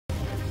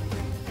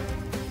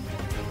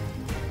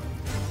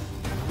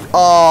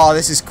Oh,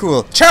 this is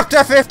cool.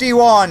 Chapter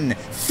 51.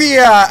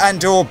 Fear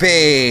and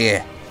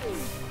Obey.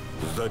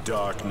 The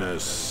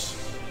darkness.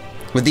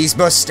 With these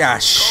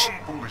mustache.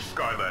 Come, foolish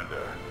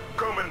Skylander.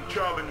 Come and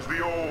challenge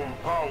the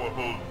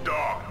all-powerful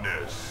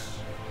darkness.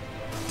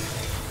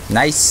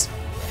 Nice.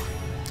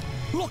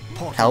 Look,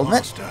 Portal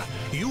Helmet. Master.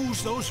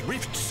 Use those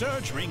rift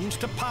surge rings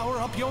to power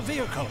up your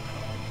vehicle.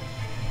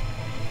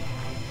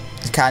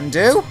 Can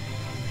do.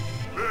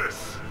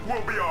 This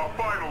will be our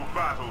final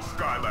battle,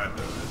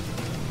 Skylander.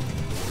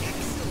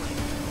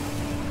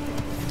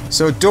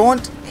 So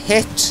don't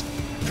hit.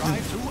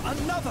 Drive through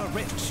another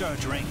rift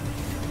surge ring.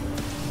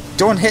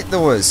 Don't hit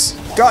those.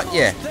 Got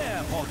you. Almost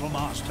there, Portal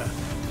Master.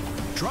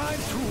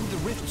 Drive through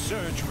the rift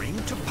surge ring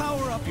to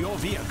power up your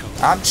vehicle.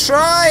 I'm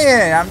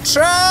trying. I'm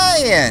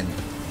trying.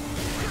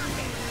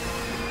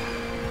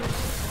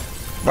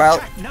 Well.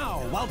 Attack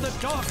now while the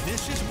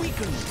darkness is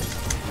weakened.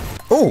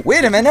 Oh,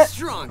 wait a minute.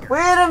 Wait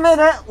a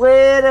minute.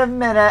 Wait a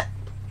minute.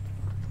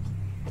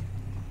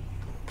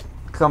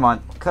 Come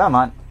on. Come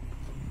on.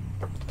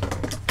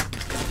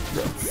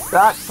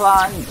 That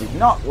plan did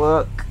not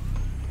work.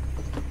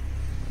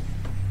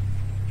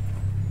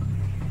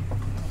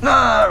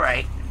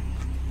 Alright.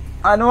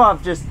 I know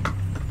I've just...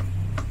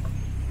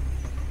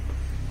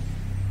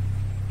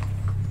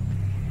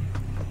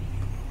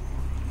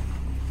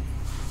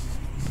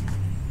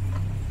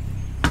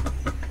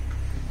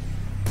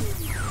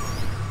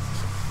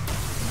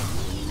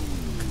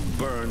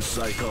 Burn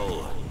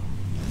cycle.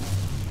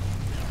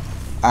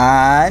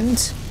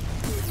 And...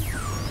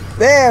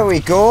 there we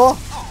go.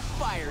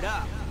 Fired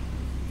up.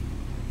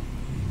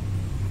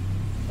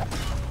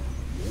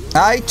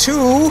 I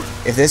too,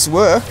 if this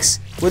works,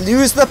 will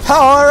use the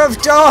power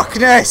of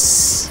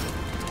darkness.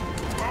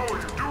 How are you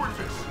doing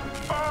this?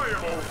 I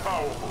am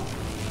all-powerful.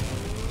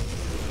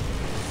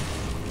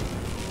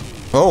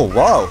 Oh,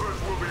 wow.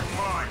 Others will be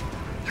mine.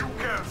 You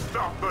can't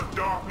stop the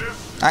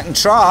darkness. I can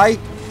try.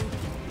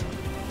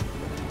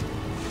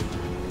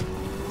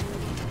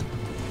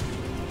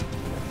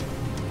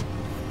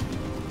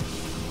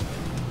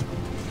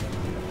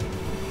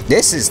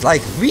 This is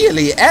like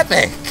really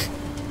epic.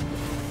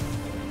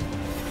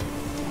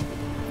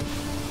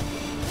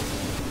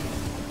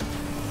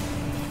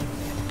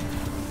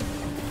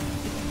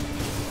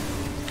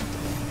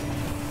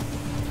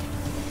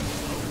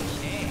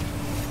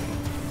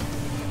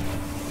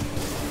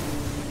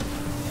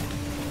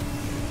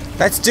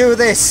 Let's do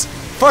this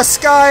for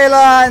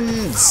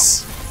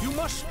Skylands! You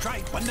must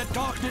strike when the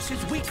darkness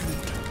is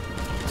weakened.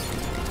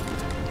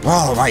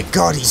 Oh my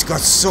god, he's got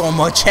so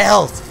much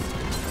health!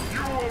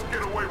 You won't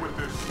get away with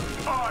this.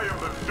 I am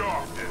the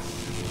darkness.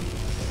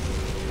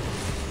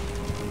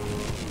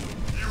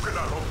 You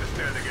cannot hope to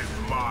stand against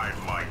my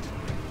might.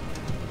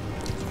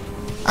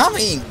 I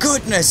mean,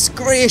 goodness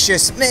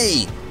gracious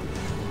me!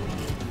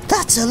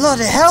 That's a lot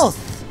of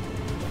health!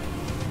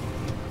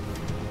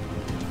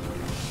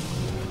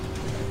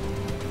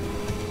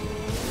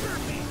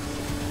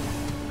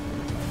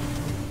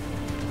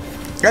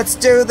 Let's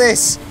do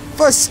this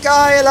for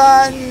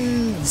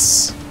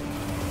Skylands!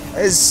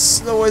 As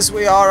slow as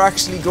we are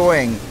actually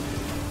going.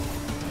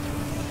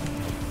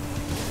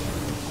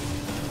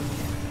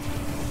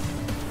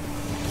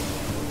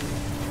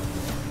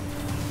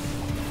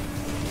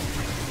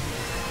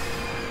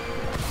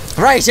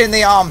 Right in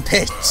the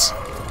armpit!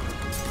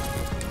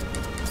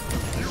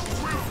 You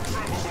will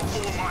tremble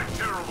before my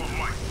terrible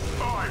might.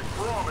 I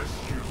promise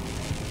you.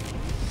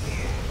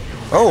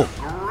 Oh!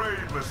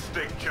 Grave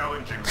mistake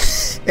challenging me,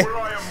 where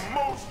I am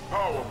most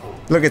powerful.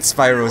 Look at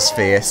Spyro's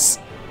face.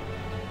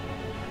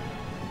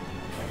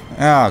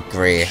 Oh,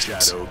 great.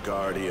 Shadow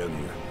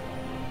Guardian.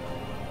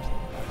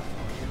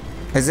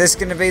 Is this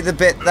going to be the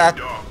bit The that...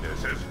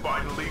 darkness has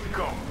finally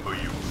come for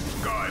you,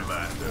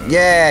 Skylander.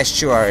 Yeah,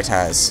 sure it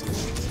has.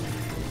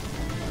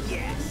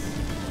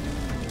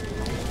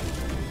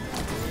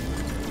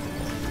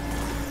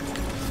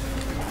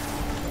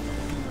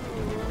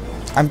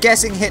 I'm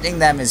guessing hitting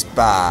them is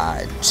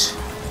bad.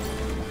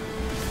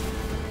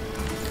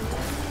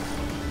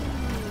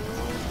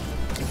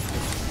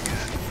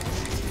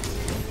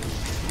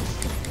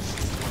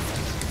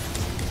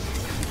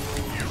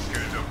 You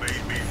can't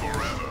evade me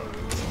forever.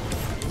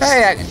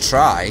 Hey, I can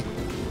try.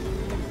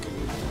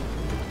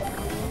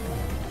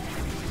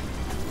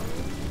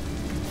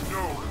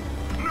 No,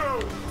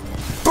 no.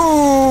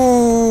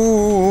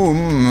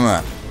 Boom!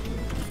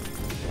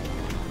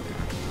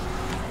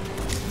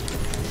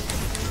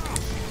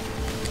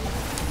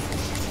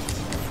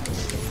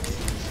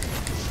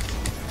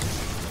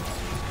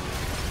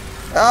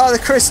 Oh, the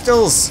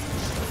crystals!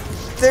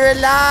 They're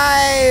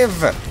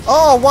alive!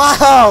 Oh,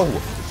 wow!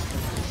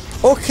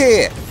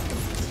 Okay.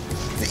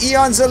 The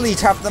Eon's Elite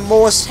have the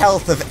most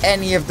health of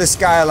any of the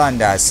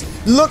Skylanders.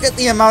 Look at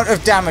the amount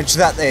of damage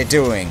that they're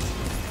doing.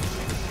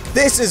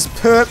 This is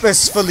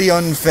purposefully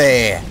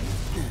unfair.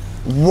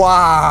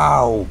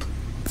 Wow!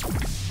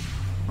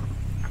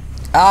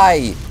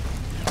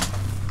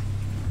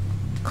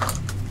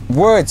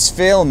 Words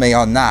fail me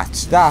on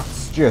that.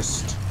 That's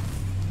just...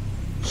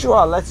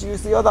 Sure, let's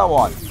use the other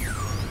one.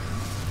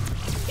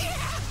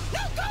 No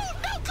go!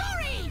 No go!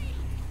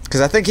 Because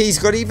I think he's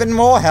got even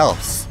more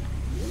health.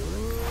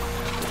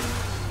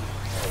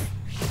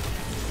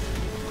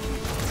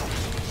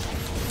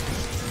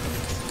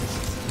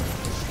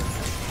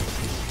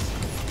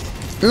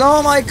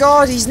 Oh my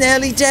god, he's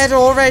nearly dead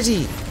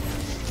already.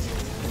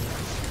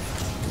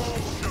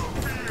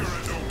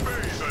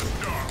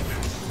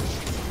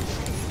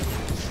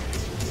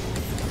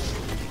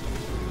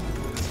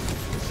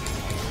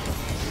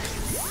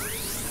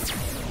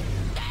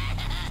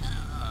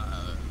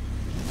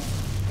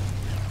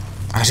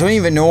 I don't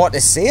even know what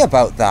to say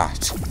about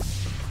that.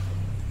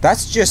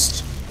 That's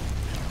just...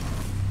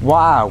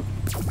 wow.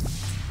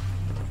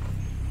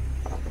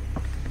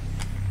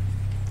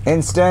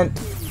 Instant.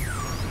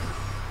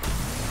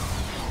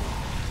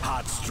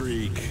 Hot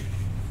streak.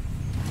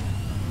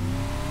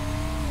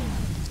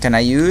 Can I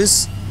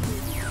use?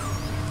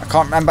 I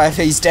can't remember if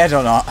he's dead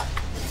or not.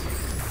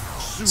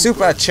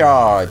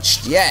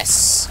 Supercharged.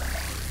 Yes.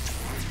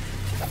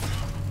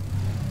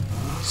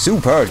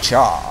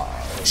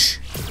 Supercharge.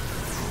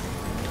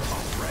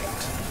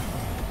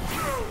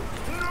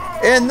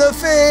 In the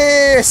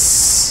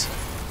face!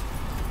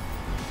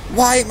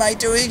 Why am I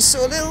doing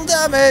so little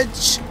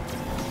damage?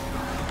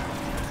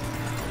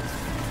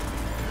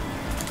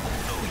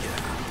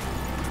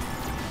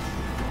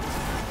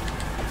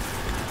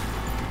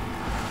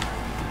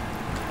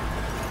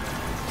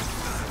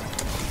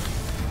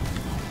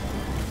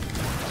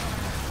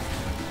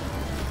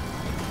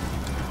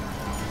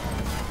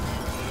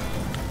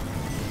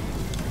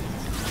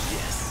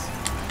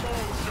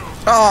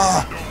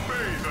 Ah!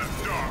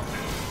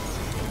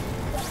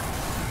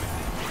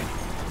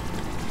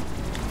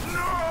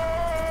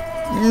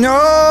 No!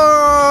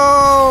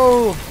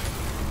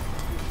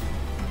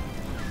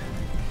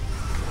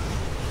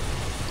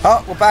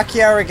 Oh, we're back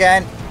here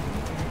again.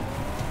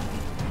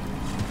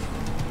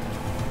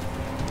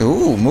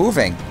 Ooh,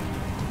 moving.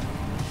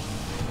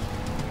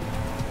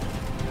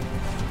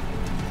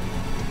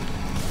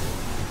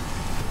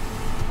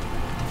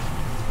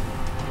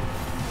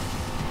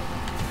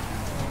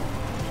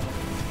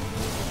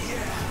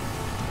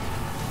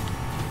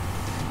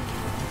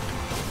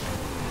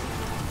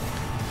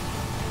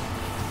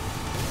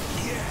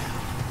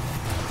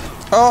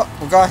 Oh,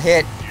 we got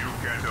hit. You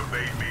can't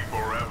evade me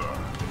forever.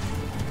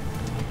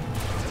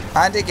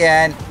 And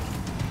again.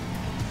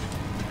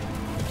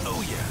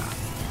 Oh yeah.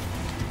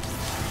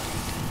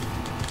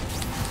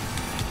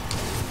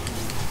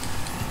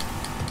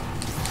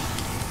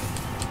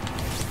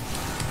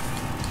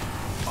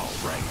 All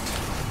right.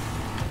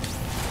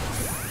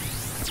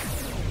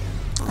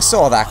 I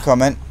saw that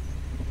coming.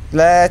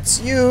 Let's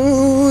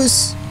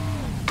use...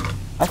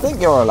 I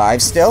think you're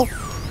alive still.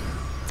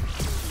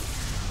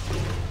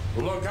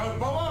 Look out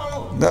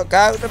below! Look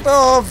out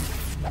above.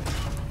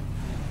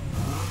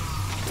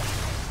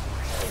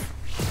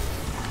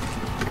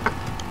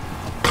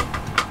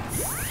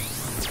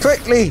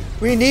 Quickly,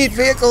 we need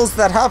vehicles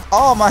that have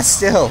armor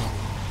still.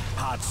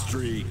 Hot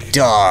streak.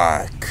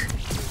 Dark.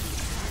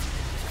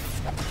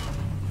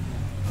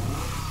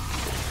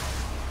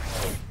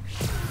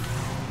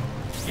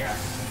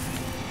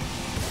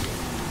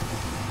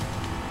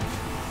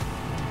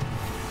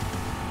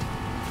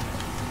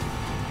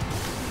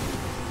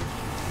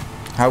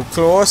 How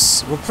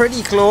close? We're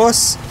pretty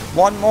close.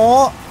 One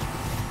more.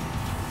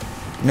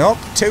 Nope,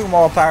 two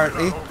more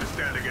apparently. I hope to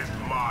stand against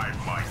my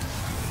might.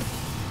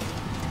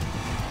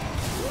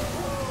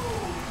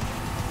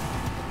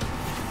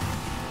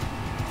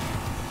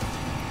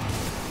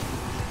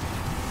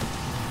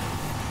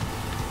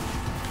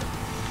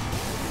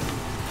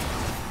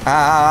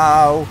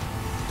 Ow.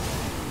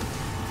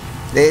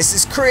 This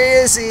is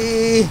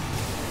crazy.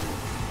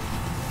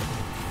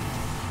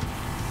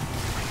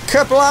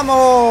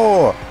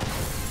 Kablamo!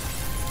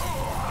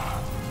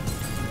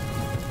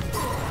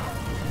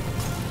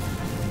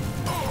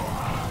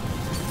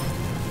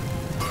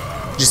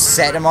 Just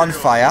set him on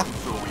fire.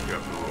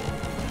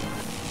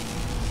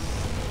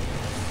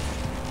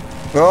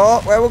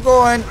 Oh, where we're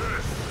going? This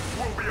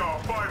will be our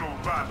final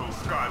battle,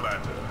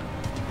 Skylander.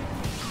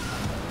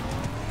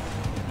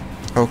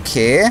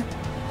 Okay.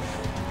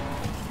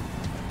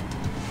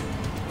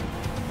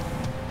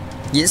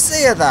 You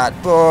say that,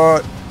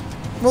 but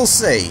we'll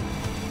see.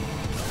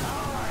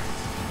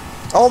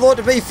 Although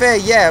to be fair,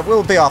 yeah, it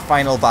will be our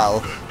final battle.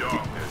 The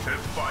darkness has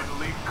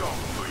finally come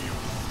for you,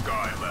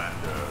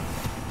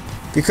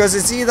 Skylander. Because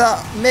it's either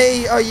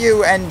me or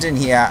you ending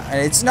here, and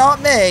it's not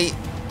me.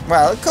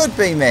 Well, it could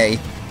be me.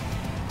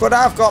 But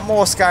I've got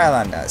more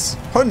Skylanders.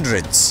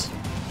 Hundreds.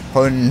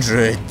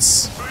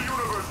 Hundreds. The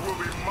universe will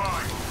be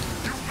mine.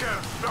 You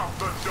can't stop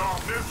the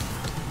darkness.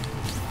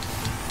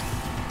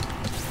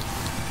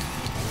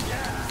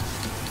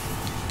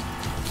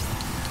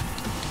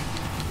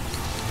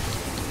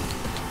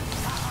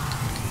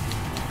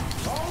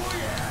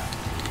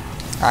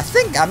 I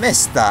think I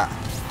missed that.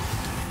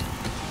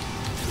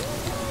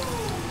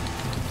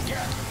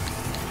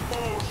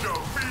 All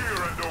shall fear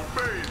and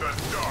obey the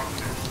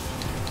darkness.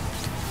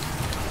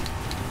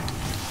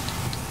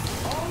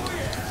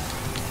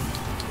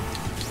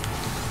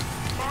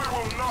 I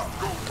will not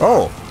go.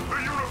 Oh. The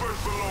universe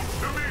belongs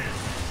to me.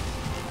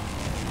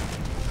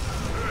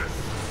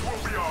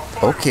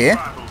 Okay.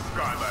 Battle,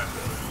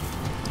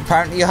 Skylanders.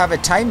 Apparently you have a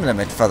time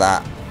limit for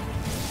that.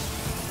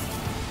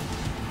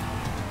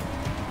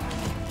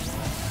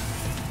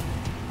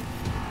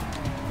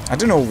 I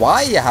don't know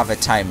why you have a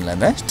time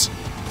limit.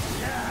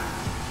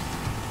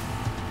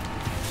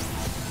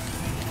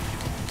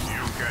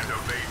 You can't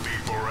evade me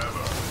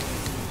forever.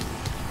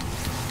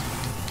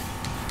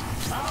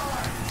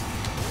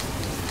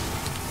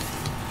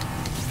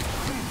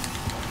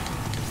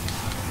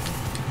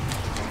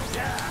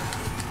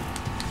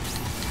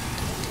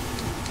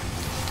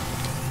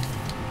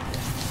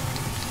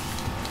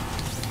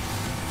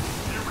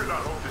 You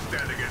cannot hope to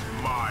stand against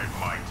my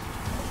might.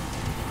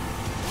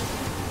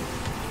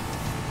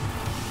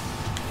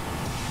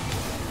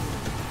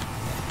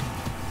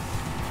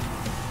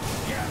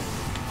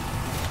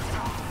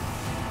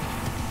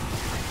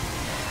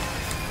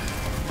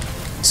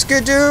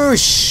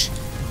 Skadoosh!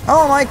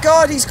 Oh my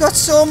god, he's got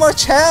so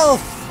much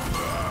health!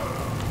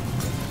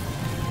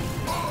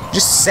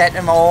 Just set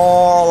them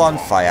all on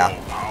fire.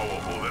 More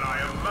powerful than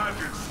I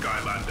imagined,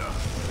 Skylander.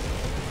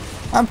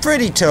 I'm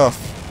pretty tough.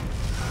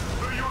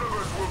 The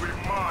universe will be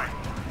mine.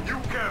 You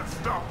can't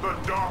stop the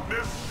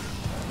darkness.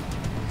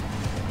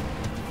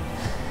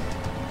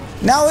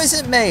 Now is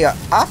it me?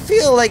 I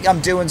feel like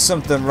I'm doing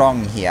something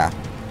wrong here.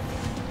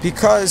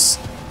 Because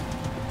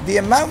the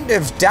amount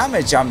of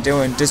damage I'm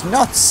doing does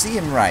not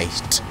seem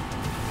right.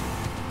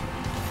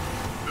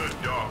 The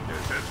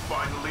darkness has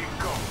finally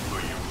come for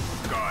you,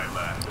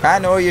 Skylander. I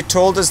know, you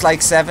told us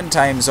like 7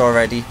 times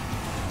already.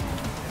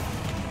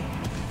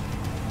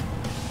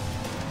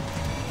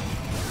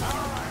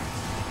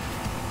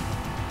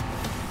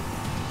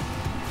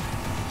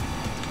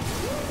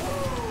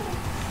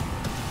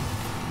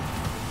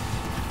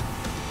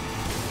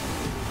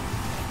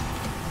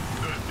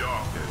 The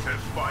darkness has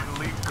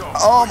finally come.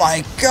 Oh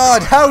my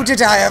god, how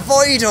did I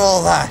avoid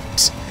all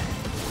that?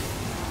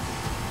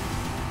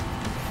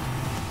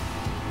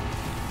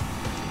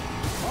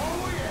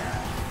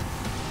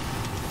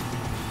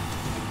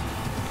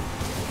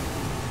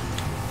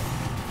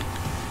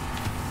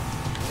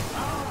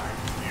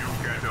 You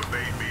can't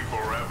evade me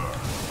forever.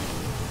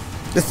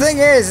 The thing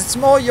is, it's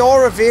more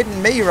you're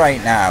evading me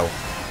right now.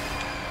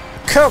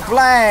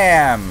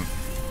 Kablam!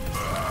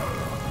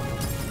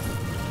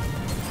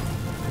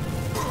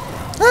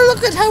 Oh,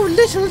 look at how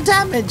little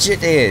damage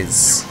it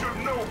is. You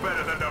should know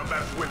better than to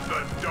mess with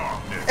the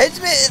darkness.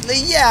 Admittedly,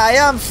 yeah, I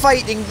am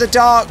fighting the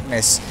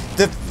darkness.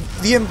 The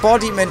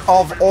embodiment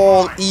of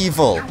all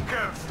evil. You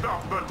can't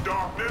stop the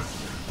darkness.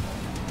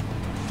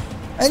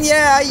 And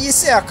yeah, you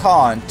say I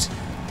can't.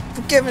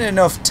 But given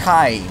enough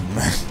time.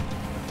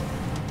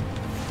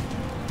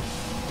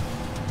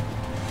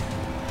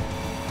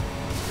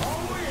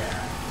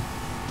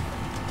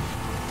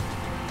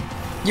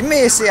 You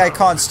may say I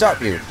can't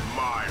stop you. It's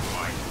my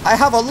might. I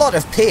have a lot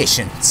of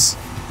patience.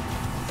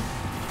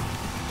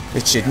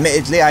 Which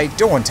admittedly I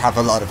don't have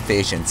a lot of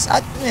patience.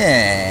 Ow!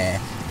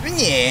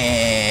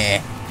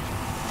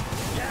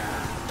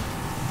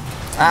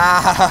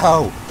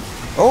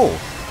 Oh!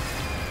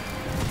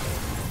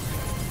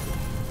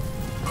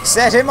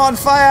 Set him on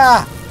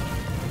fire!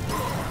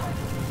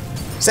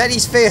 Set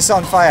his face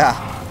on fire!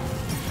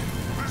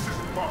 This is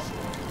impossible.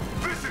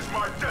 This is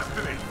my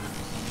destiny.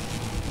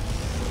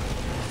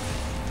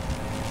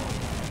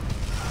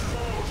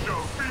 All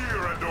shall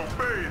fear and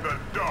obey the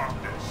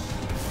darkness.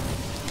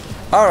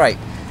 Alright.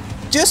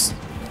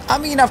 I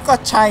mean, I've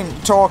got time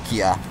to talk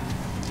here.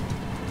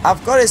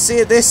 I've got to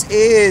say, this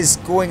is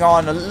going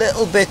on a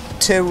little bit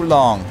too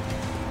long.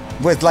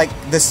 With, like,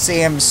 the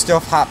same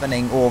stuff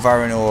happening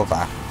over and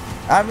over.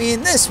 I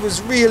mean, this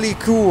was really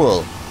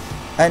cool.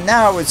 And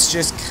now it's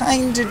just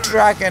kind of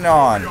dragging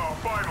on. Your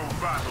final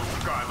battle,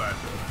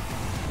 Skylander.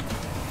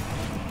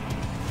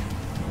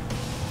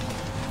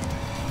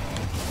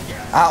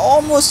 I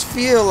almost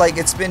feel like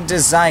it's been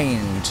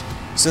designed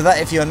so that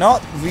if you're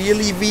not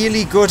really,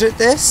 really good at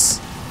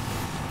this,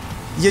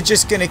 you're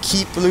just going to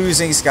keep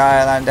losing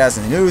Skylanders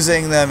and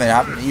losing them and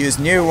having to use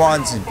new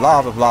ones and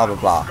blah, blah, blah, blah,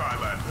 blah.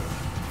 Skylander.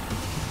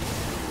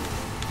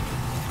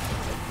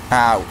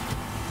 Ow.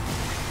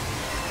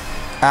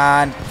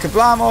 And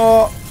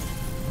kablamo!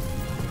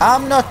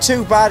 I'm not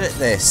too bad at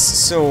this,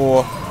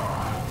 so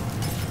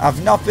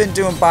I've not been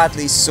doing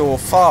badly so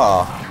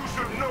far. You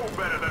should know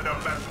better than to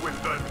mess with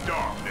the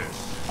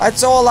darkness.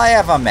 That's all I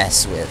ever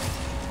mess with.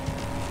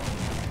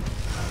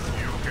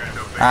 You can't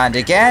evade And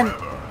me again.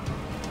 forever.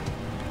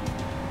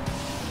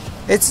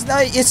 It's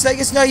like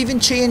it's not even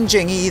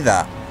changing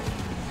either.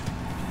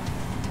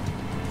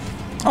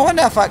 I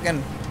wonder if I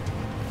can...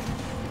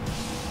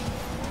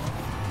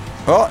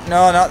 Oh,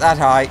 no, not that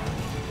high.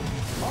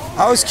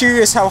 I was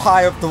curious how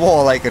high up the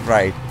wall I could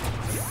ride.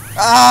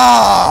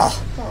 Ah!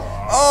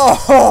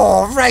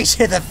 Oh, right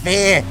to the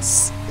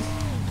face!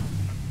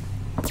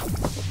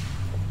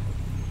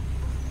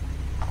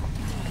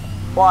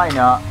 Why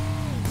not?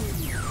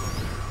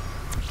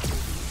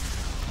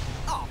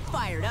 All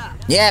fired up.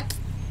 Yep.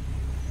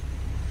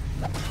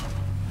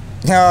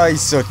 Oh,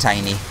 he's so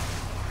tiny. All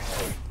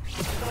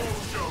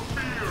shall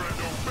fear and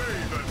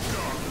obey the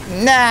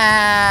darkness.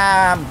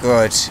 Nah, I'm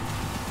good.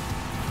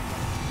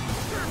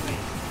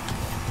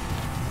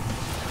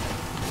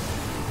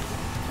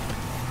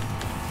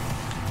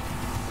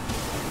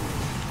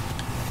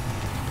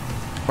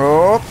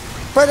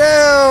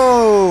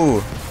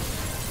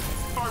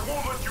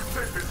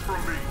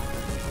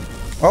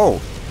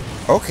 Oh,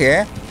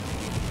 okay. You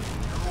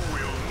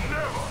will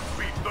never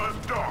beat the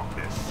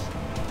darkness.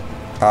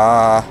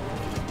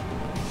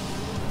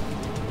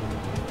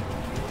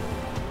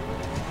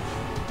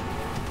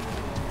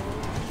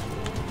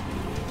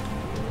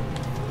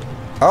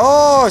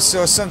 Oh,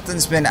 so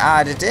something's been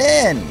added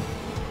in.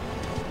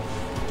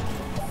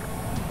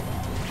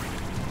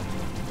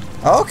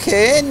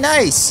 Okay,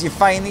 nice. You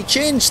finally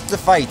changed the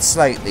fight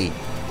slightly.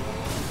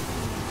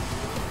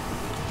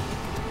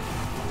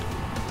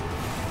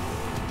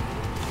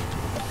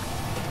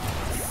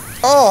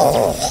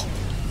 Oh!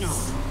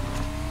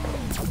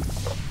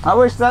 I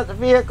wish that the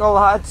vehicle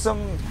had some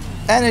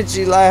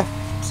energy left.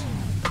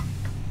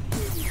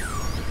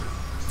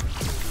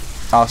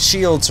 Oh,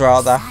 shields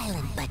rather.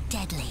 Silent but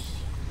deadly.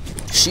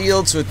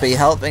 Shields would be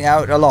helping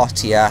out a lot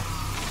here.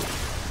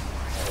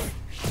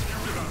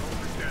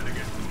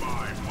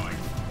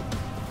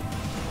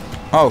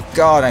 Oh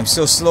god, I'm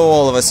so slow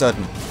all of a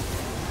sudden.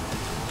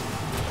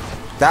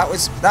 That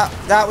was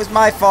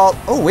my fault.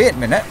 Oh, wait a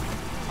minute.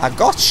 I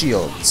got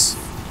shields.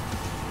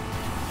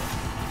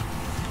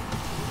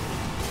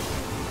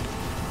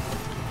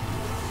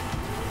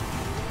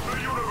 The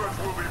universe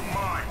will be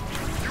mine.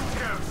 You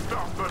can't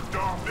stop the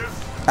darkness.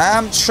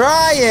 I'm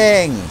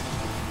trying.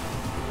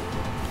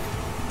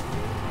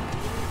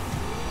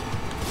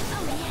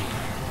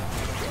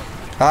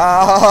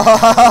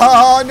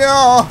 Oh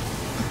no.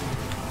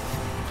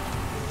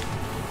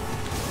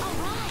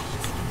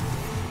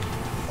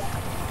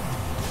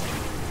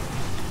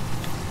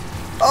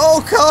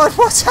 Oh god,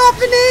 what's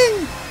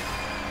happening?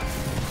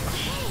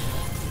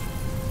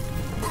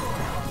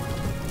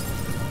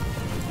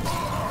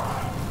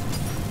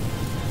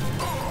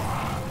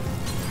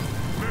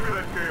 Maybe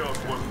that chaos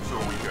wasn't so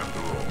weak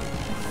after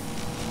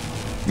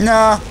all.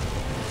 Nah,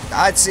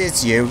 I'd say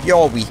it's you.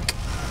 You're weak. This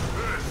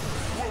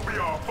will be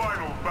our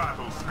final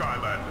battle,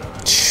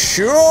 Skylander.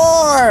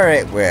 Sure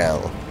it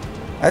will.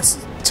 That's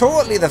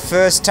totally the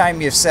first time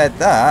you've said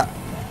that.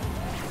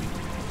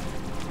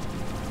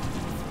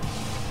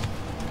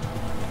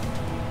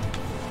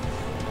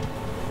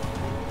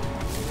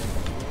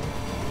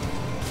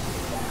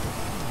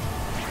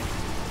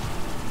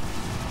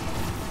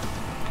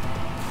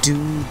 Do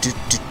do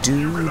do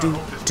do do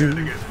do.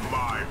 Against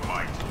my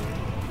might.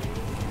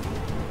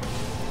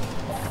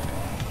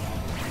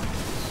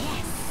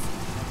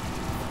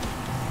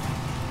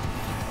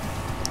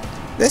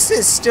 This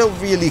is still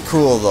really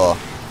cool though.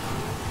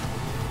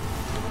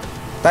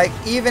 Like,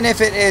 even if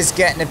it is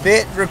getting a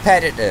bit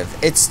repetitive,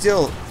 it's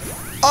still...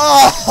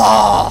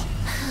 Oh!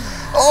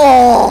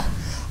 Oh!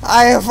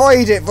 I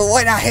avoid it, but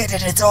when I hit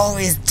it, it's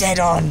always dead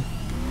on.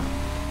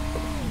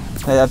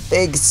 A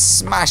big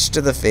smash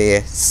to the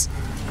face.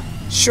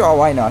 Sure,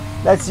 why not?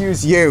 Let's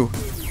use you.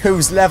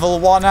 Who's level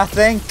 1, I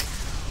think?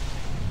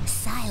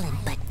 Silent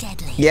but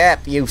deadly.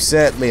 Yep, you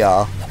certainly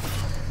are.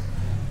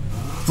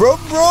 Vroom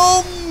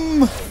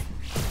vroom!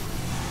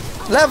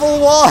 Level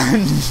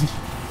 1!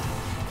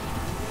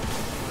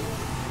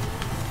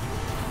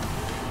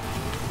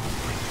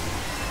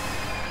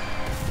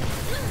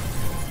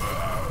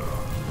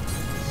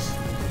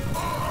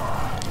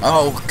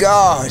 Oh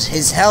god,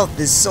 his health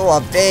is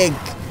so big.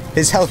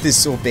 His health is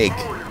so big.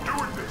 How are you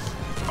doing this?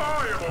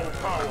 I am all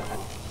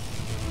powerful.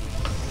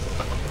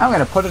 I'm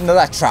gonna put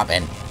another trap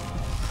in.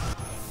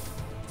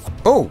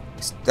 Oh,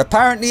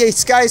 apparently a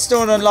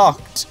Skystone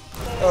unlocked.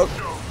 All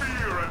shall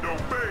fear and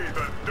obey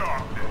the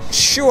darkness.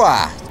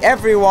 Sure,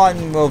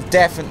 everyone will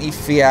definitely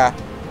fear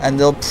and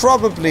they'll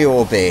probably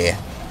obey.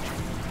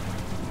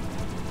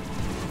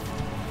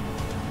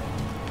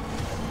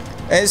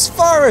 As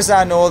far as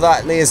I know,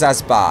 that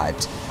laser's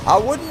bad. I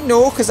wouldn't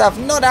know because I've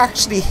not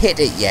actually hit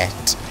it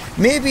yet.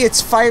 Maybe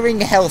it's firing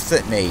health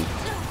at me.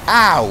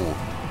 Ow!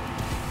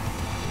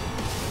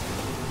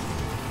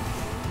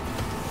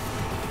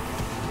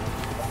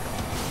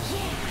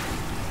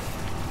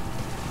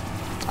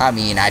 I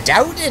mean, I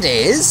doubt it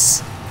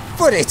is,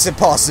 but it's a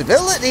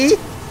possibility.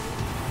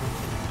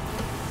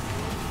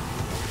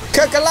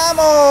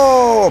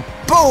 Kakalamo!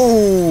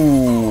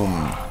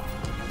 Boom!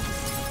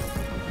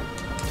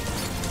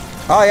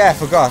 Oh yeah, I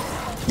forgot.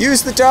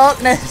 Use the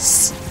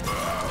darkness!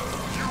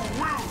 You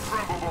will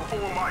tremble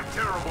before my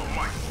terrible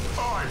might.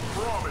 I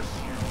promise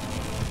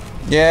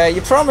you. Yeah,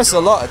 you promise a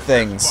lot of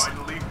things.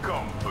 Finally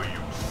come for you,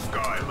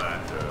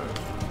 Skylander.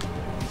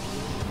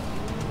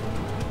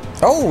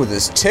 Oh,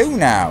 there's 2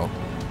 now.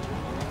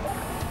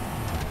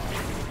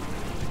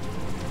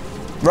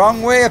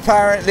 Wrong way,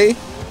 apparently.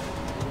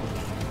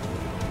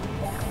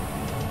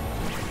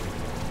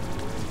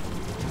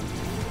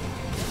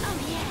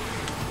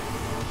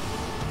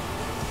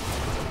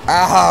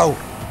 Ow!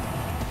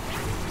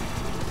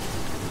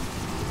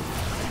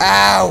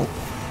 Ow!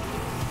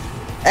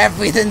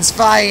 Everything's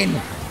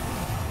fine!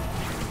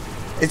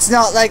 It's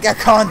not like I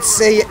can't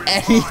see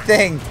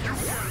anything!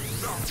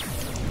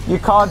 You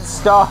can't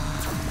stop!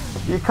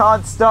 You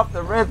can't stop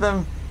the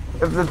rhythm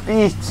of the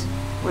beat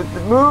with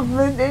the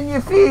movement in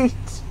your feet!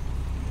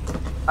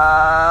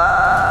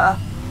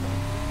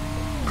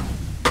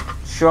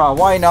 Sure,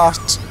 why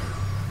not?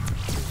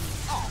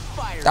 All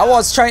fired I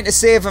was trying to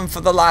save him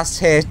for the last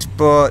hit,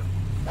 but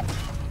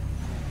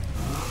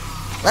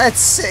let's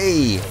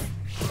see.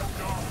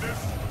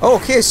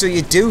 Okay, so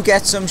you do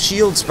get some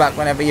shields back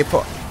whenever you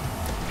put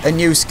a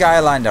new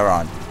Skylander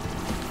on.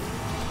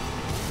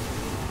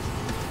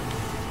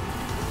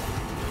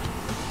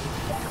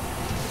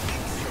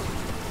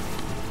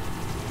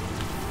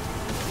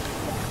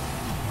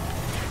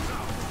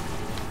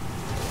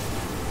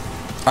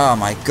 Oh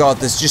my god,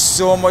 there's just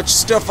so much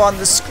stuff on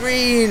the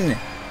screen!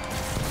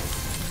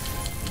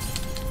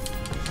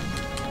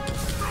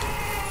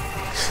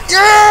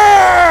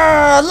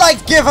 Yeah!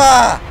 Light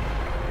giver!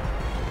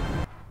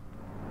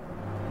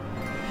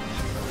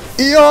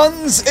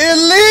 Eon's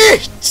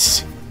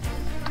Elite!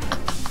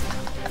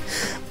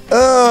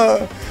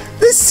 The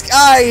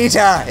Sky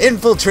Eater!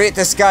 Infiltrate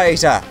the Sky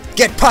Eater!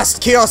 Get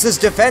past Kaos's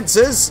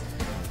defenses!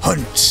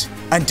 Hunt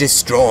and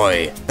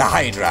destroy the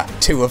Hydra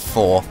 2 of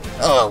 4.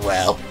 Oh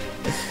well.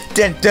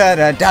 Dun dun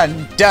dun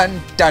dun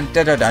dun dun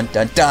dun dun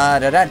dun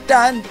dun dun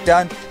dun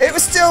dun. It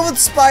was still with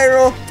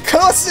Spyro.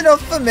 Close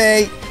enough for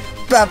me.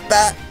 Bam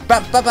bam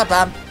bam bam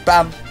bam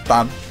bam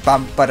bam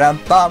bam bam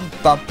bam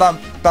bam bam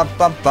bam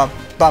bam bam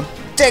bam.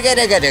 Digga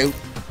digga doo.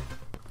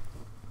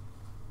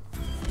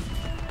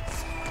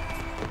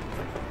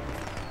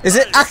 Is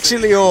it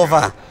actually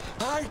over?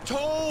 I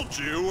told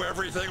you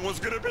everything was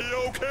gonna be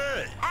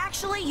okay.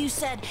 Actually, you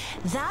said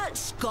that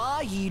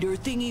Sky Eater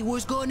thingy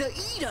was gonna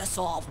eat us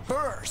all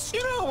first.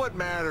 You know what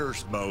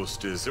matters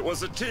most is it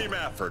was a team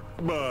effort,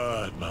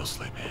 but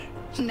mostly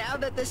me. Now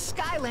that the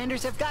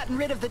Skylanders have gotten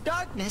rid of the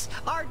darkness,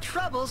 our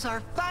troubles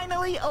are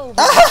finally over.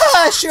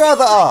 Ah, sure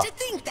they are. To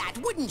think that,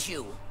 wouldn't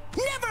you?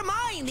 Never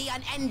mind the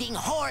unending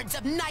hordes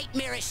of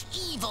nightmarish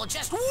evil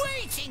just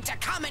waiting to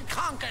come and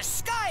conquer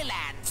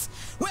Skylands.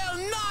 Well,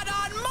 not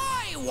on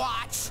my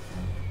watch.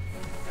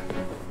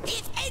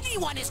 If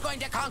anyone is going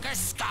to conquer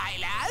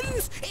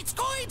Skylands, it's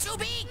going to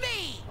be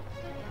me.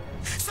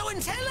 So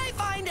until I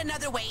find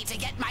another way to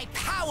get my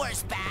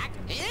powers back,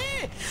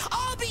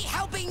 I'll be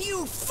helping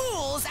you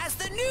fools as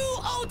the new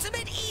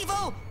ultimate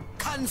evil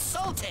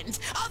consultant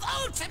of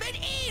ultimate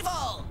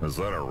evil. Is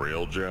that a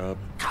real job?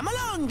 Come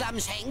along,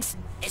 Glumshanks.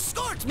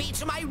 Escort me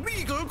to my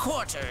regal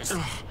quarters.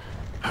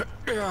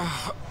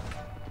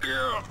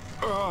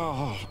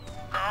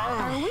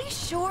 Are we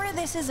sure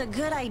this is a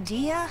good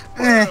idea?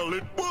 Well,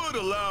 it would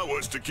allow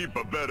us to keep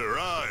a better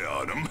eye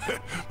on them,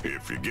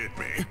 if you get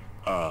me.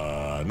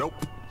 Nope.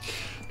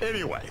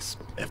 Anyways,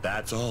 if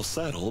that's all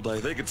settled, I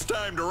think it's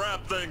time to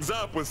wrap things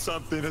up with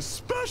something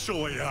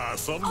especially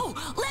awesome. Oh,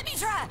 let me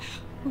try.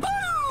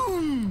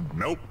 Boom!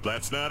 Nope,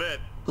 that's not it.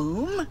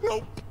 Boom?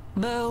 Nope.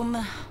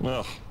 Boom.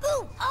 Well,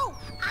 Ooh, oh,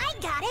 I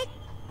got it.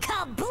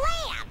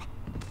 Kablam!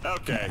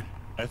 okay.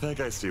 I think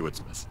I see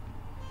what's missing.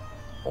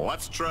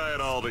 Let's try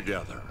it all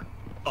together.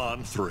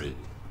 On 3.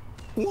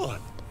 1,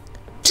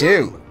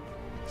 2.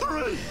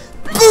 3.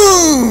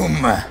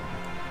 Boom!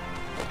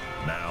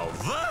 Now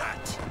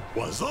that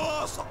was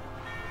awesome.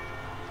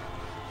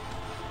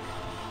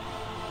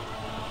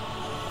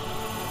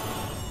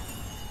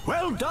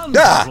 Well done,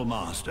 Ah. Battle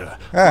Master.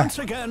 Once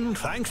again,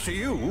 thanks to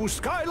you,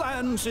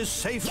 Skylands is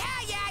safe.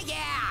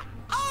 Yeah.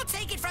 I'll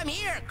take it from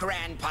here,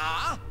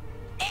 Grandpa.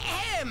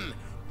 Ahem.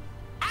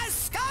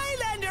 As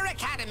Skylander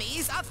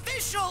Academy's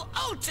official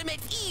ultimate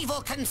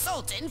evil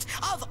consultant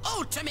of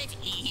ultimate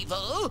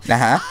evil,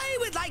 I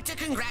would like to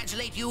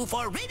congratulate you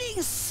for ridding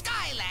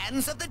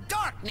Skylands of the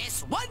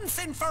darkness once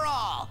and for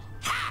all.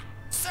 Ha!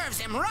 Serves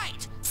him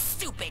right,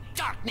 stupid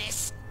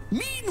darkness.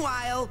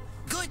 Meanwhile,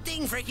 good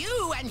thing for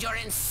you and your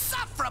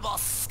insufferable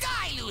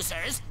sky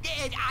losers.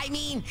 I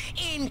mean,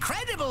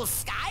 incredible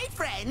sky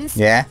friends.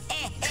 Yeah.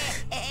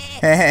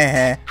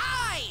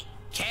 I,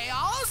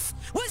 Kaos,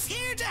 was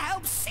here to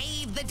help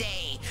save the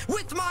day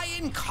with my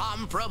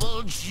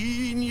incomparable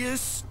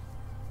genius.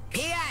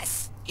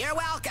 P.S. You're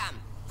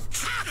welcome.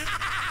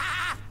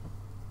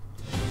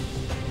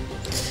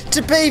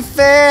 To be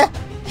fair,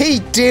 he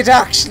did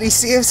actually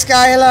save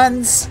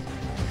Skylands.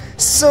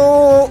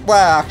 So,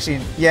 well,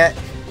 actually, yeah.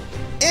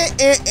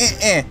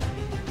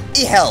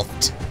 He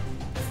helped.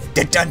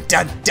 Dun dun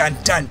dun dun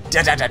dun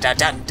dun dun dun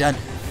dun dun.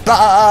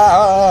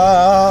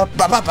 Ba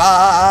ba ba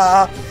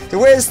ba.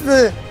 Where's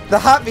the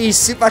happy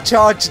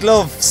supercharged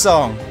love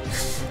song?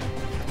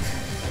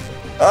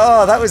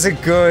 Oh, that was a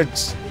good.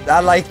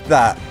 I liked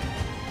that.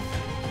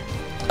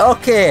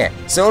 Okay,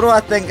 so what do I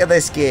think of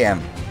this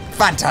game?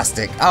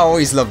 Fantastic. I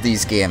always love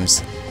these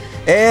games.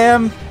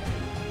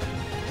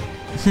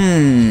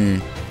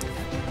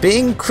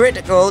 Being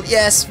critical,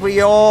 yes,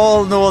 we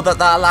all know that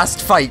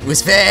last fight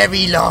was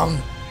very long.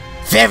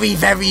 Very,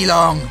 very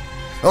long.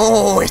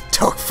 Oh, it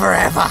took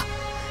forever.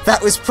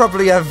 That was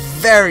probably a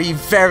very,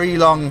 very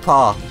long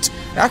part.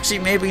 Actually,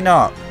 maybe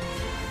not.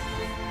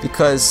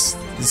 Because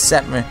the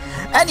separate...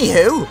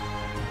 Anywho,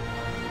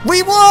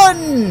 we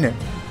won!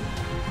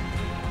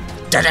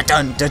 Dun dun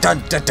dun dun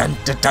dun dun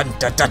dun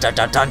dun dun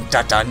dun dun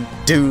dun dun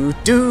do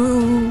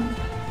do.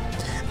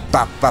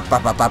 Ba ba ba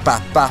ba ba ba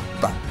ba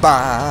ba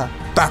ba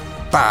ba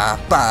ba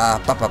ba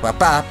ba ba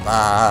ba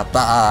ba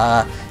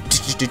ba. Do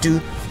do do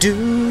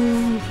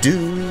do do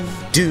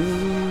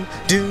do.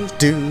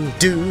 do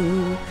do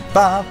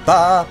ba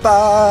ba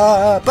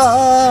ba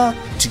ba.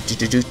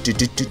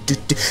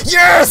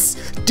 Yes!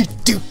 Do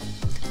do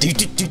do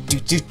do do do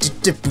do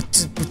do.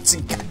 Boots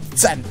and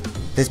cats and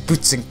there's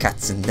boots and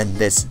cats and then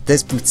there's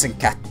boots and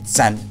cats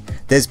and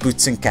there's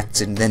boots and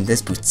cats and then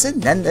there's boots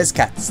and then there's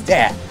cats.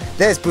 There,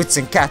 there's boots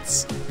and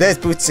cats. There's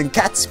boots and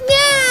cats.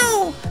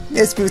 Meow.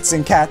 There's boots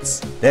and cats.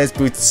 There's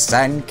boots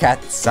and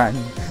cats and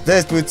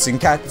there's boots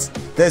and cats.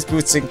 There's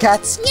boots and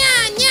cats.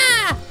 Nya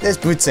nya. There's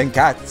boots and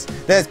cats.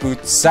 There's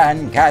boots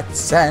and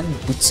cats and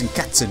boots and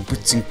cats and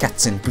boots and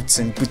cats and boots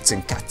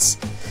and cats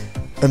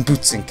and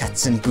boots and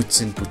cats and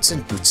boots and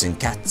boots and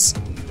cats.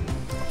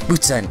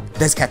 Boots and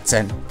there's cats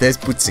and there's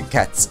boots and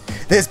cats.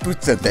 There's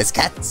boots and there's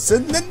cats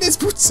and then there's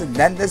boots and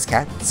then there's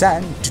cats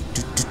and.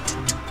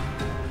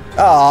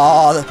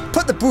 Oh,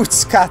 put the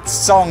Boots Cats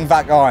song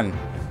back on.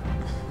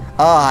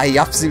 Oh, I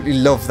absolutely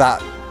love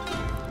that.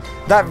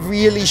 That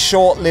really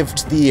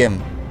short-lived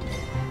theme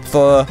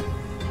for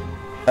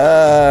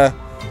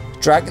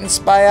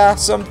Dragonspire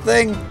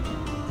something.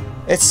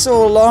 It's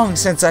so long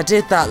since I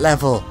did that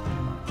level.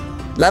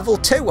 Level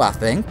 2, I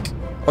think,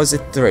 or is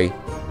it 3?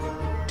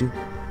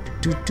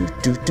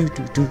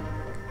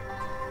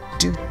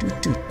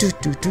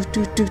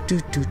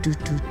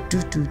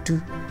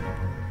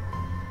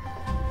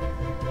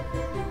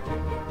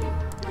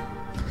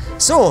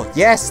 So,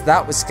 yes,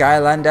 that was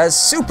Skylanders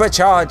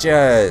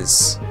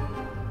Superchargers.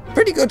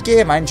 Pretty good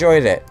game, I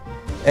enjoyed it.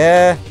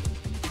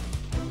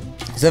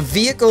 The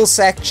vehicle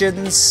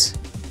sections,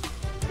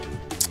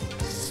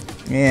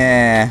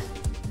 yeah,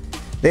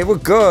 they were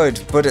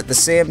good, but at the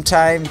same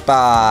time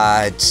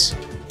bad.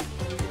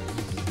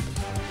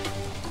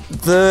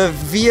 The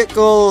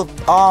vehicle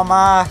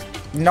armor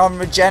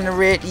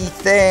non-regenerate-y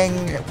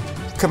thing,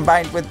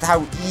 combined with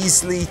how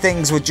easily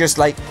things would just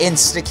like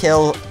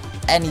insta-kill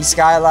any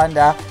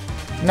Skylander,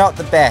 not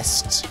the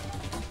best.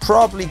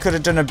 Probably could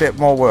have done a bit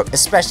more work,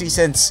 especially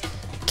since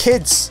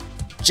kids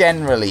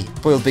generally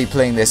will be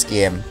playing this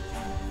game.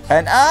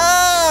 And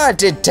I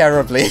did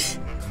terribly.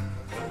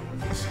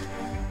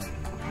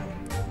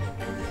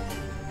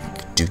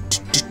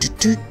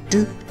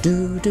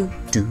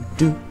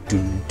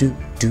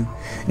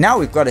 Now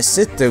we've got to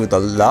sit through the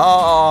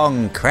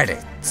long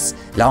credits.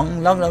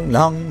 Long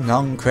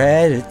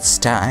credits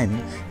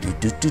time.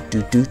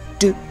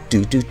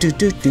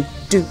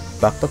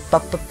 Ba ba ba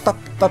ba ba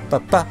ba ba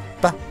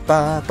ba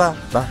ba ba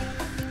ba.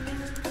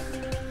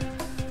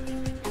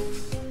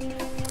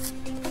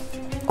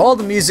 All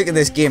the music in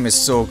this game is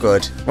so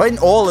good. Well, in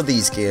all of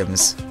these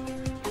games.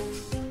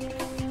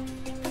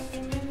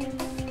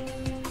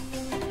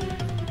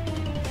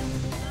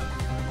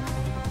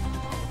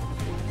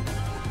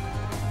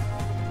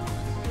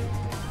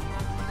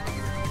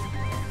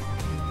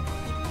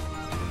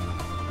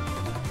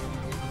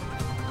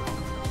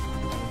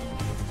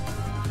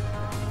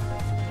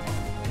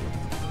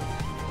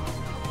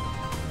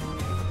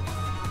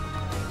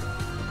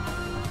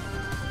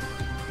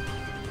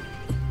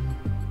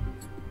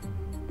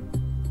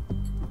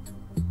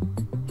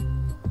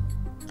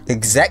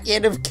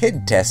 Executive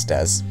kid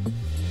testers.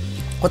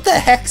 What the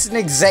heck's an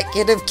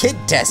executive kid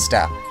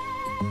tester?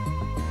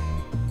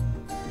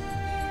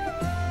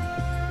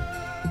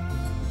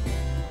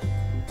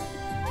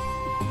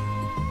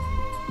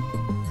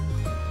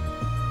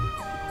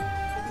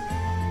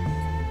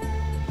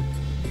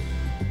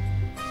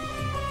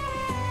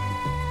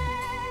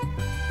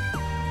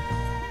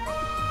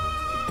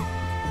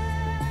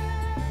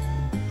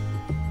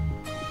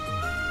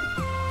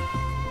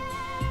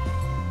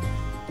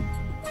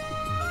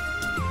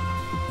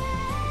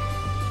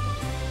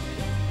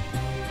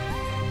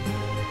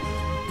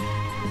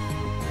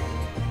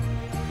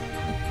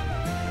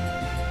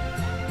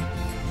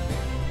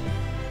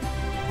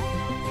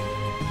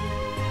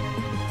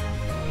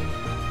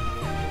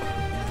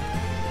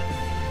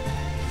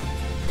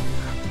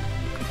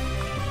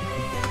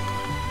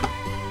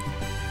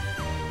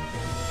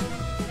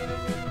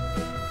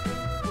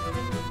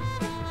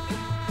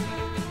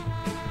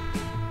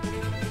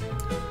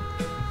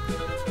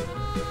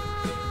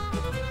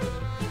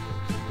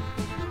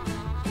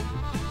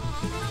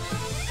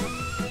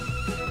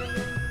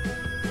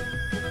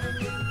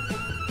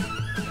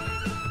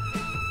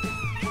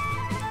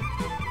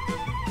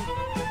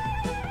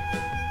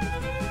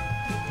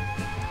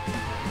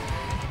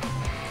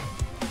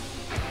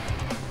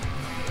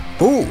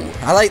 Ooh,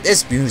 I like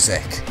this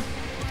music.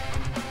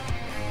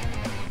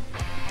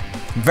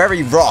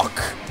 Very rock.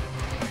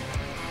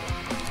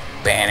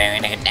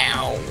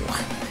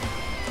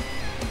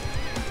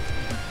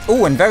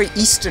 Ooh, and very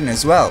Eastern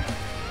as well.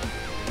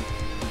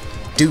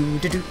 Do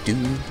do do do.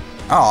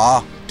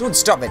 Aw, don't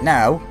stop it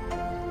now.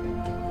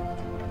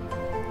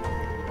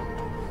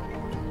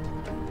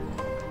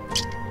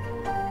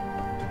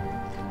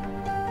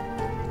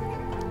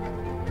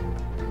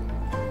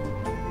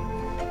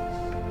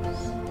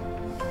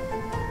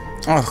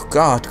 Oh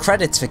god,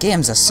 credits for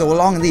games are so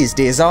long these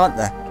days, aren't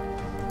they?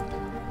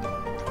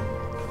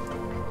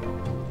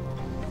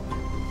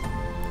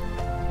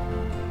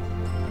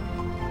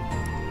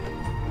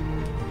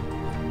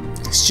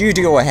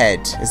 Studio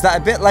head. Is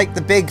that a bit like the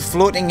big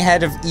floating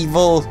head of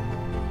evil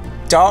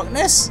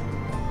darkness?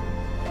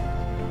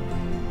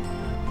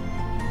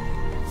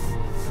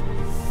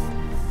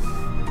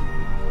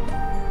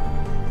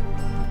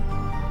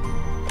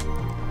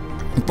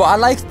 But I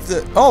like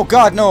the... Oh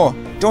god, no.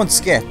 Don't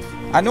skip.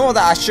 I know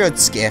that I should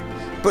skip,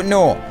 but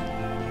no.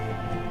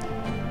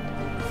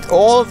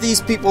 All of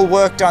these people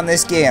worked on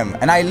this game,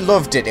 and I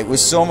loved it. It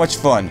was so much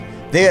fun.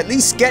 They at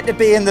least get to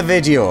be in the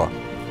video.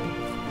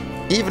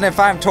 Even if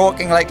I'm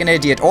talking like an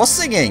idiot or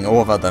singing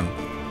over them.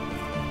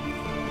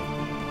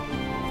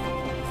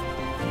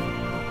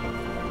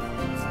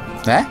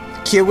 There?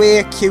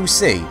 QA,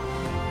 QC.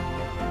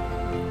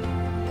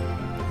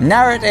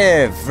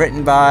 Narrative,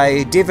 written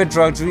by David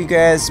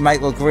Rodriguez,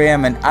 Michael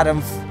Graham, and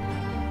Adam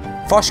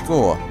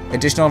Foshko.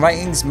 Additional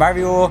writings,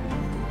 Mario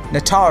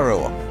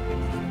Nataro.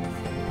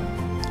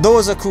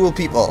 Those are cool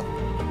people.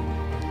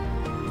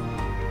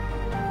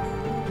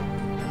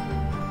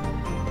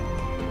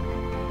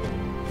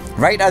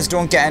 Writers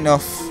don't get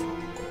enough,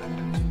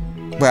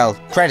 well,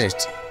 credit.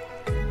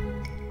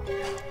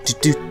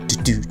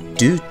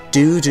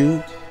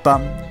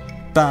 Bum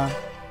bum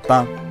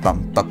bum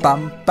bum bum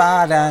bum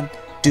ba dan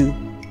do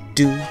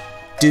do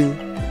do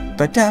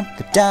ba da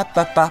ba da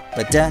ba ba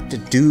ba da do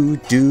do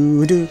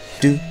do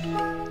do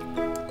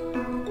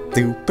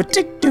do ba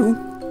tick do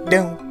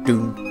do do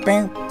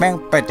bam bam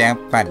ba da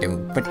ba do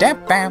ba da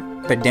ba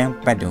ba da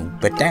ba do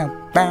ba da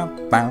ba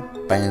ba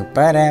ba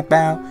ba da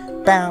ba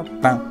ba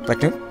ba ba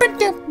do ba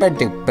do ba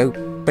do boo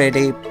ba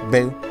do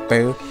boo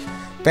boo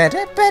ba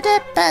da ba da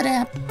ba da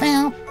ba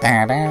ba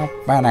da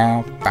ba da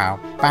ba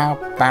ba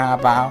ba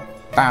ba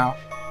bow,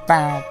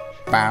 bow,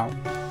 bow.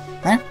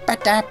 Ba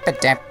da ba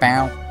da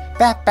bow,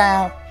 ba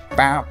bow,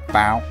 bow,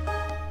 bow.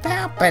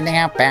 Bow ba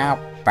da bow,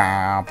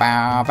 bow,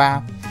 bow, bow.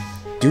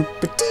 Doop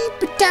ba dee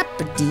ba da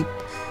ba deep.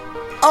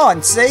 Oh,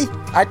 and see,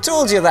 I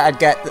told you that I'd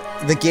get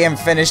the game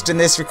finished in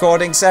this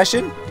recording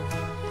session.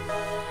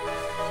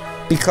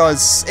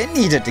 Because it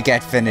needed to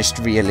get finished,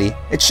 really.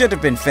 It should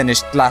have been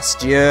finished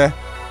last year.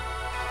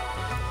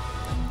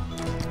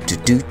 Do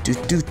do do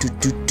do do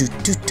do do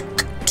do do.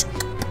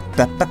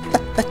 Ba ba ba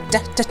ba da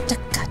da da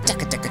da da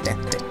da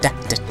da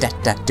da da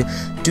da do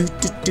do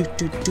do do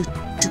do do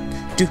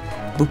do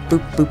boo boo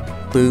boo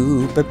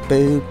boo ba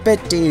boo ba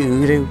do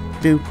do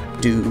do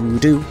do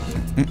do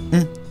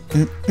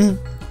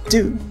do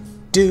do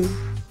do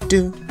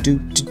do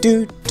do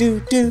do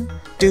do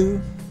do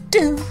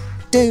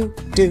do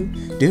do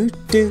do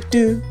do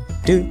do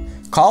do.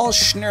 Call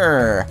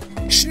Schnurr,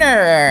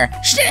 Schnurr,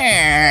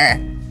 Schnurr.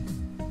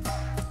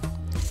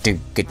 Do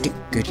do do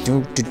do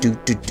do do do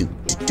do do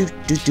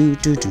do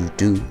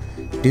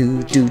do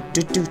do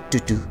do do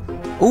do.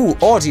 Ooh,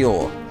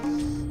 audio.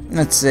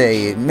 Let's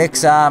see.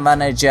 Mixer,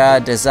 manager,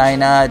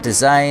 designer,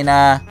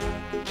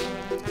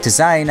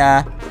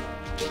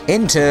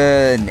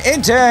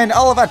 intern,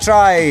 Oliver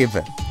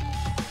Tribe.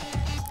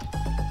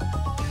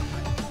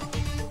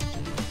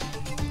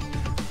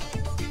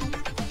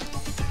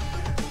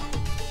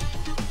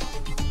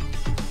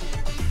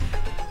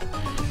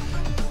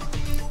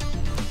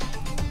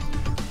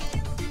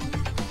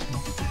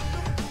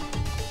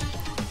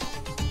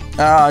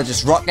 Oh,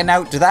 just rocking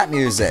out to that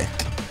music.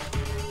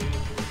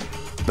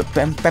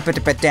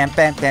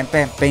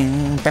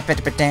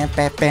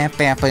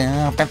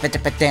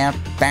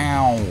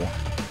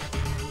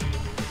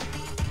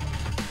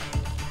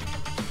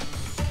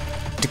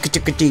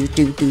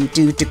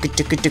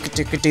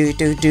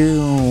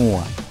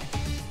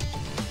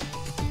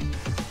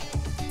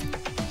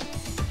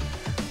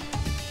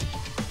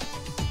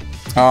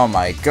 Oh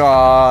my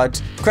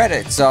god,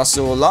 credits are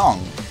so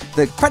long.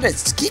 The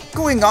credits keep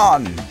going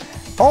on.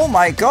 Oh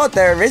my god,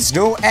 there is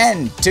no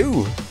end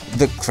to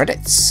the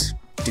credits.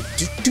 Do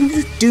do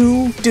do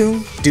do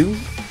do do.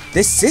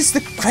 This is the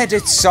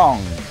credit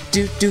song.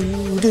 Do do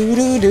do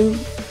do do.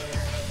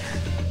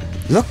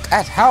 Look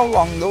at how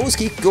long those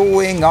keep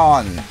going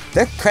on.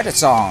 The credit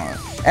song.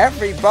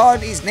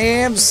 Everybody's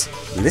names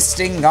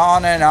listing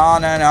on and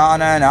on and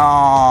on and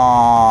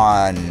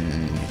on.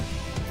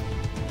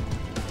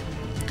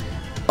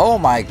 Oh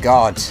my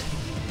god.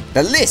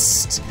 The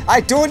list!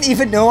 I don't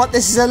even know what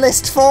this is a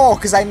list for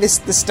because I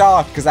missed the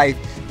start because I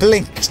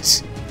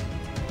blinked.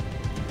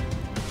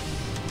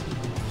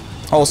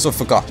 Also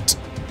forgot.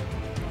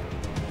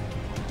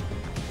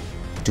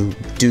 Do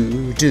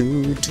do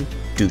do do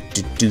do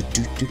do do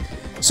do do.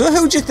 So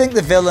who do you think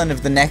the villain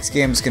of the next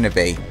game is going to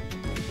be?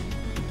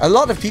 A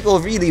lot of people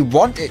really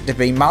want it to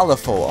be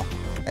Malifaux,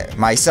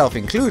 myself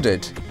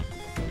included.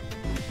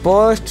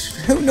 But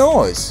who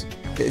knows?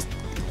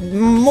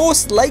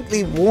 Most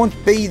likely won't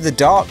be the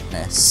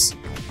darkness.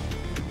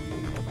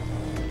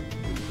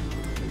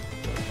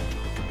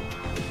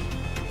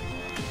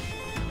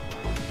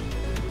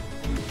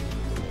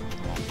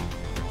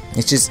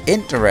 Which is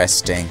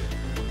interesting.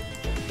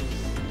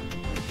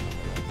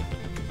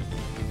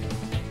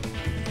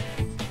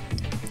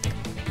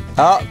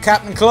 Oh,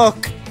 Captain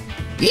Cluck.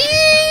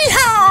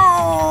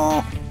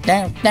 Yee-haw!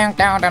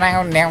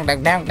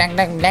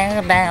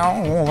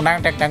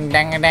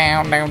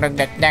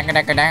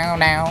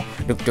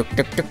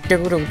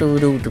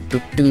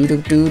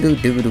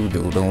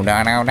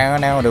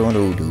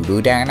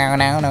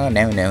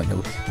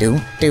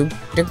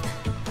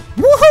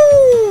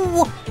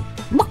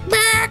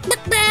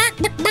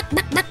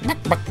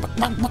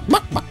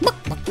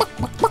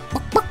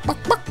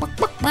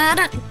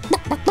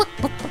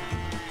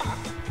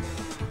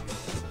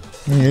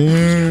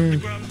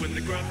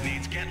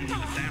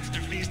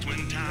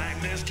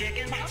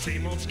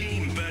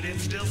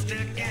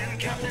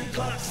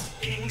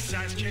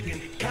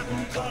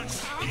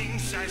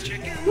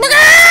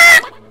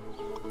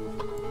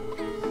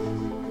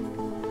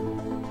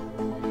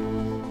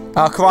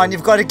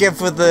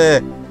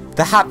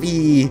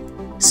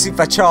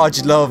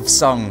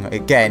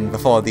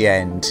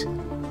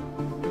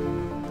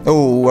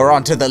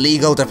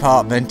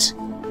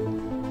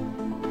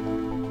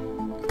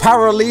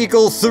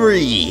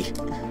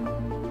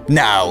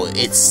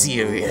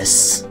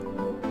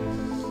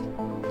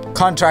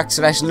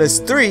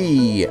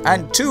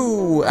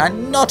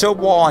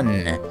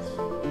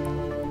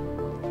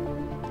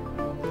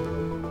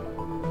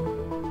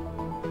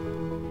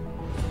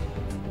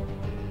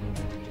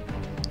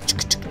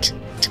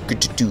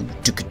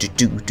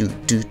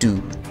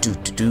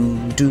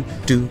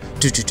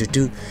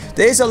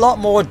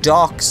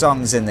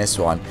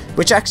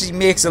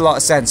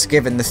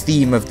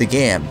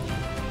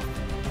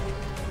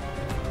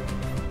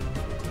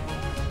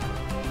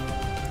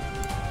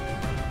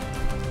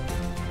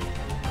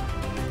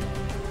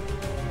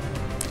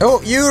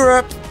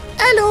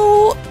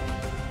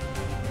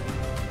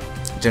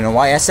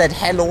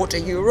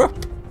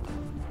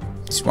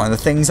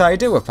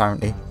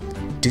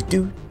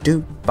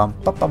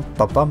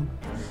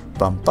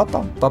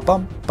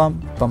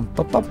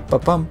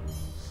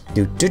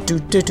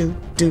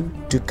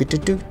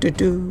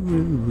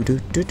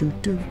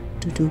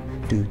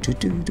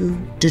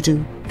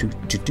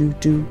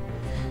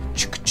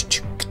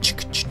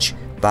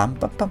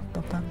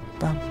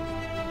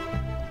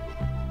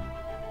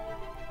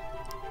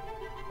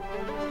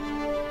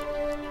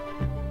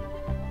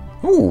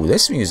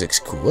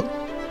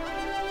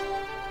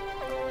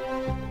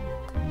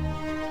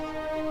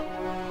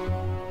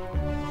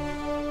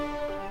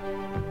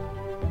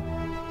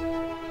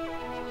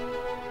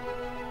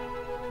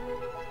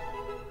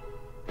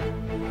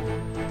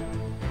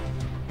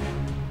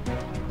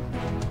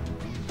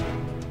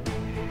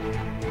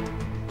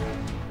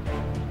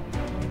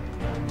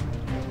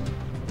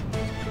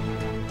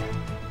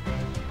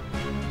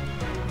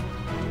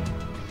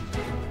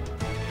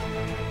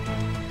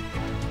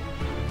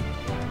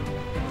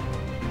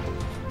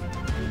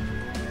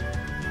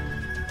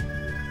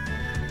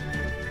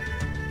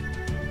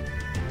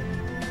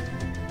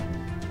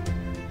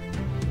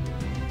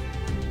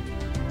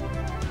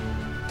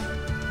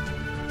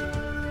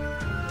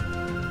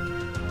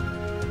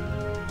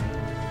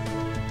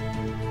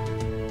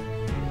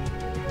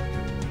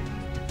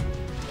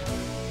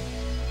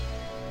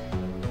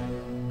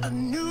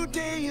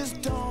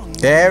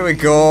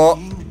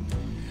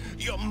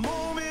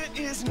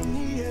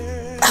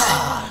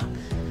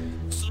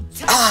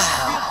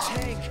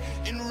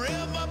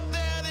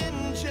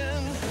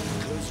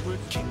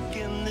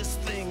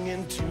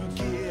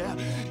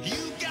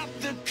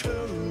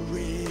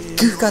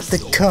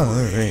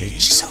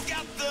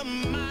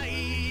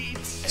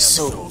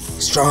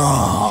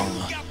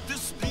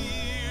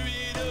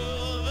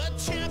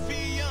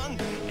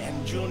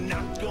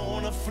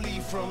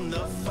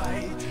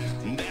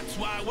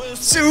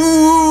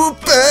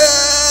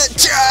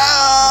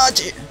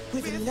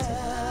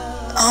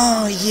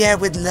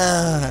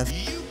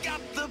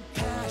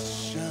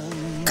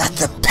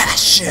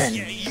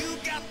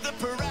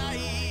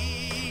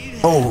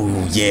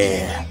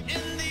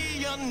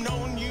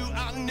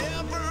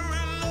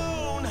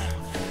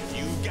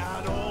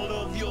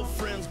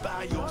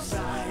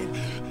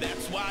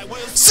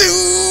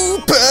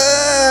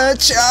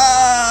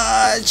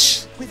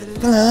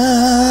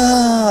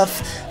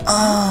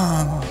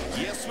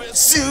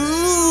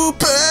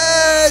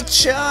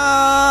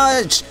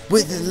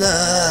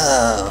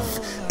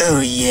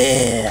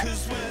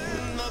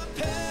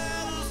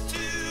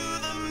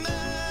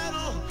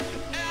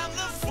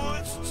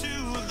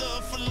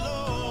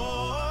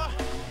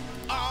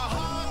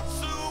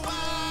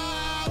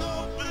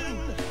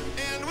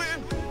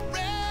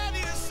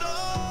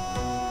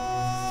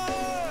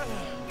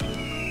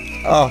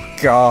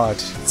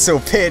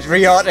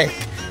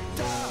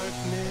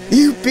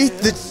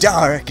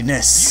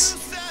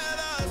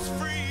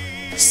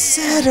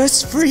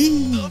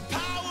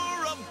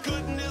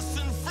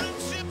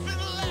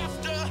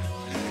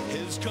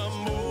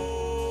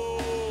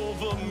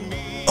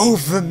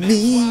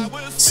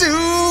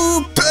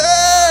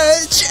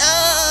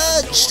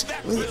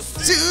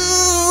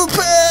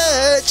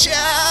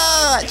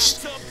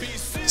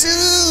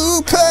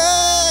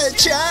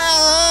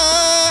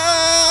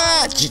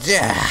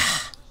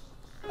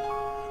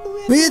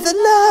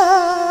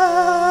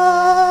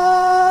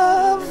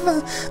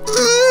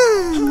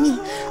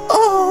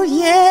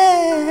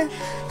 Yeah!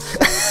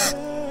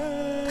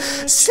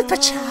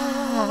 Supercharged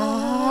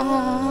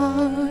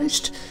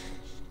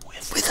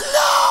with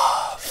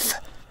love!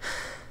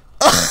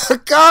 Oh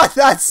god,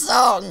 that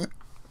song!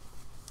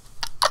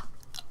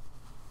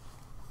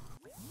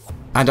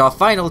 And our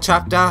final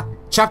chapter,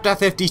 Chapter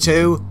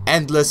 52,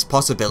 Endless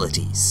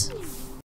Possibilities.